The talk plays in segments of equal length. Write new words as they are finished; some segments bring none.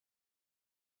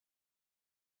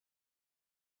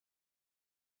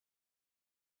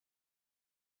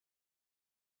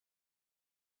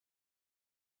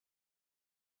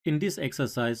In this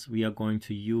exercise, we are going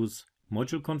to use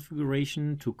module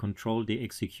configuration to control the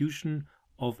execution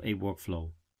of a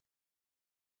workflow.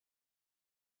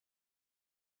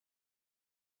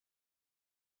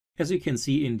 As you can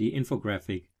see in the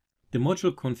infographic, the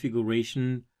module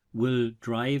configuration will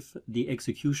drive the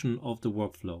execution of the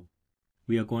workflow.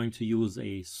 We are going to use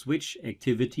a switch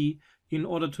activity in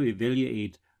order to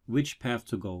evaluate which path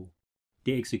to go.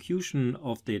 The execution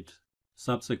of that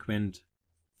subsequent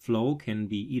flow can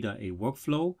be either a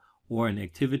workflow or an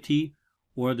activity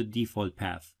or the default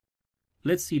path.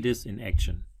 Let's see this in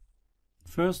action.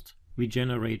 First, we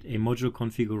generate a module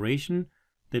configuration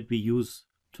that we use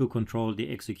to control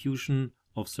the execution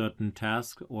of certain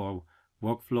tasks or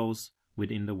workflows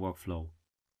within the workflow.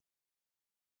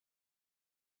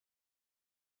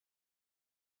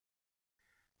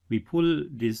 We pull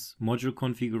this module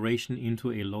configuration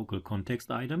into a local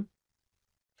context item.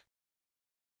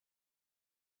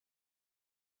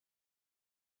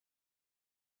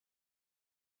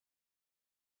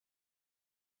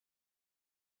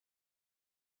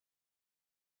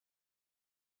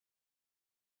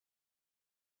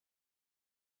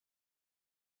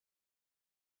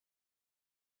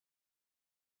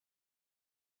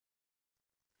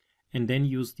 And then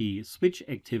use the switch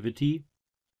activity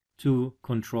to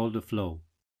control the flow.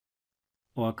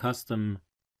 Our custom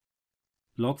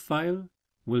log file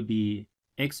will be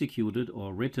executed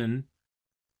or written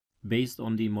based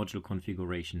on the module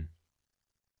configuration.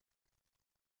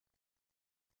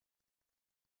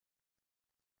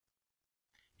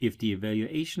 If the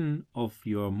evaluation of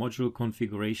your module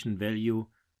configuration value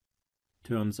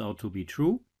turns out to be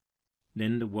true,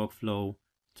 then the workflow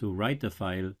to write the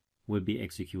file will be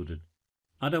executed.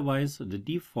 Otherwise, the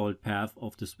default path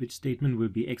of the switch statement will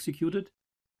be executed,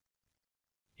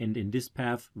 and in this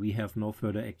path we have no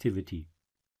further activity.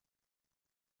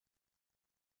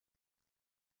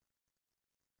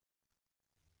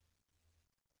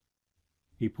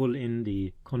 We pull in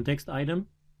the context item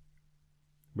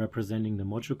representing the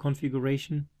module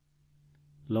configuration,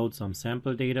 load some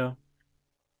sample data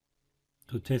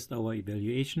to test our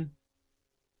evaluation,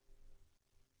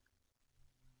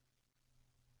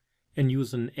 and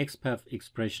use an XPath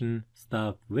expression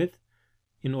start with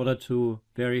in order to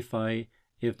verify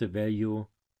if the value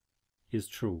is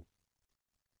true.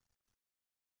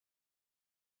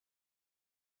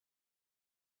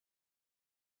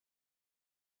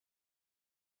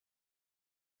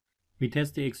 We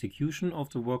test the execution of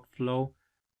the workflow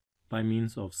by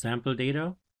means of sample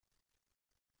data.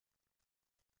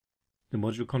 The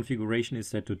module configuration is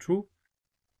set to true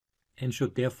and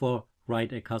should therefore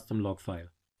write a custom log file.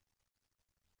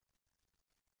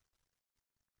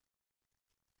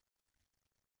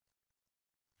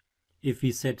 If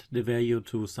we set the value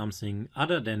to something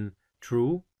other than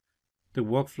true, the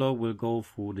workflow will go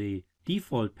through the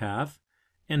default path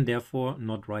and therefore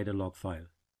not write a log file.